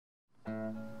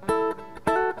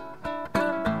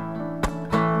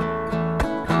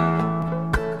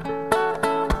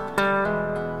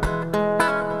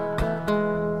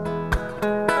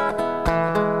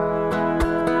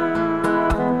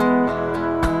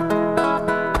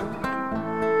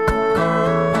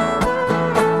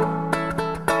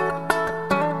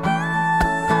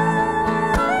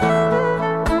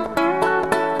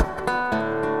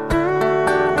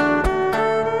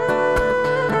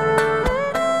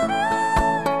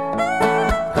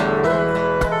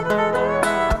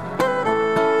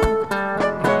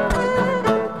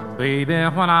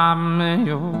when I'm in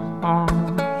your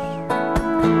arms,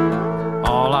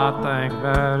 all I think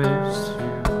about is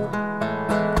you.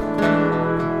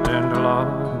 Tender love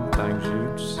and things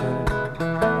you'd say,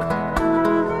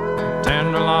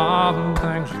 tender love and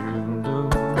things you do.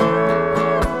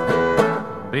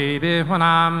 Baby, when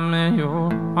I'm in your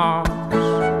arms,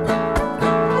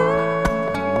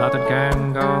 nothing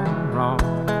can go wrong.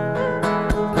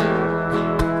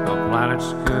 The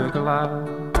planets could collide,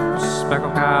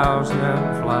 speckled cows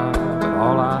never fly, but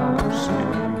all I see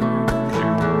is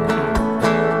you.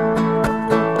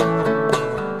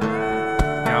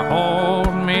 You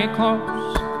hold me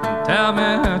close and tell me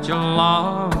that you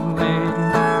love me,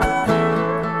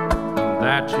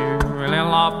 that you really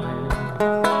love me,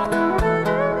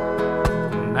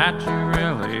 and that you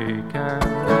really care.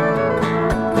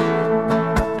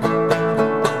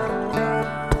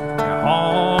 You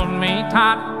hold me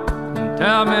tight and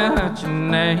tell me that you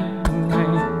need me,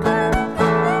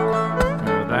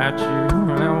 that you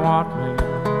really want me,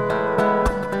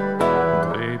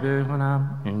 baby, when I'm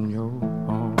in your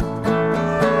arms.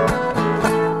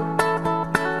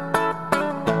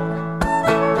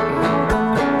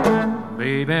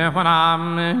 Baby, when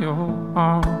I'm in your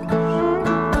arms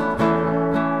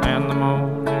and the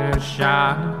moon is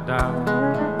shining down,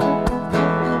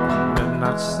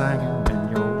 midnight singing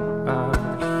in your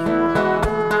eyes,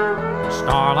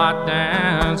 starlight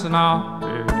dancing all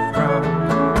around.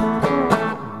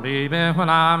 Baby, when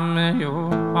I'm in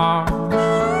your arms,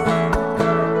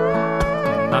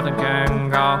 nothing can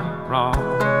go wrong.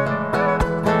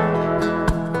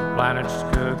 Planets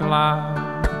could collide,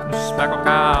 speckled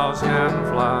cows can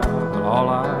fly, but all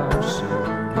I see is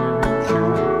you.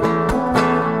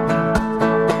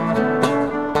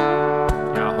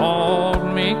 You hold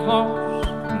me close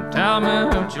and tell me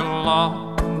that you love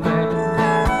me,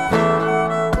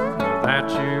 that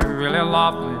you really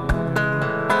love me,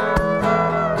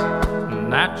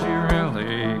 and that you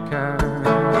really care.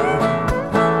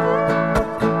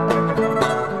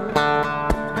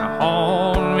 You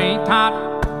hold me tight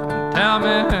and tell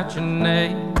me that you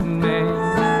need me,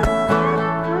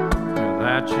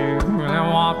 that you really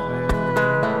want me,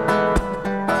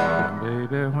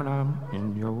 baby, when I'm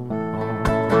in your arms.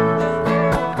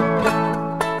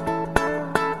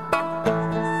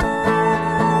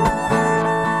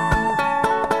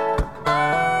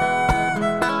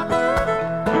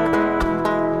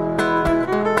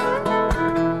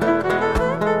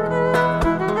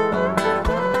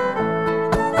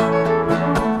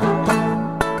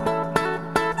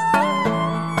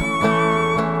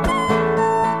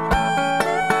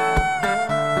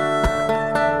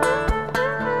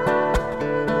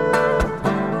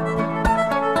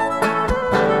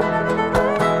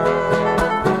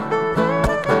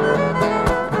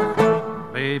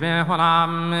 When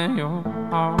I'm in your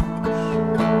arms,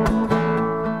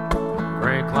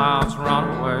 gray clouds run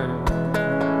away,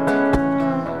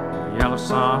 the yellow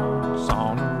sun's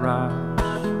on the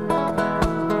rise.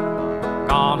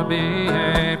 Gonna be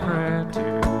a pretty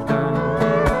day,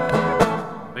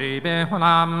 baby, when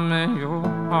I'm in your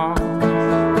arms,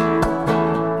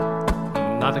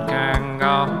 nothing can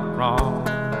go wrong.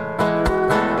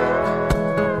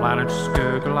 The planets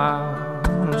could collide,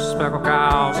 speckled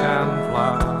cows can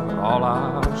fly, all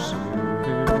I see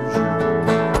is you.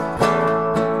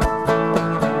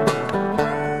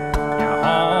 You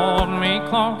hold me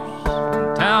close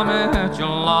and tell me that you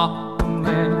love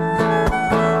me,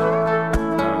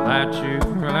 that you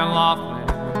really love me,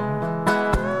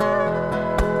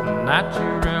 and that you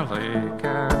really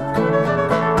care.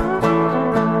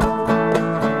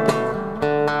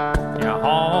 You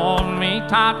hold me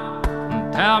tight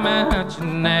and tell me that you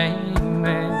need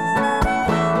me,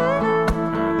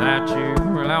 that you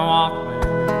really want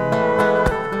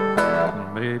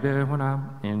me, baby, when I'm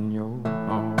in your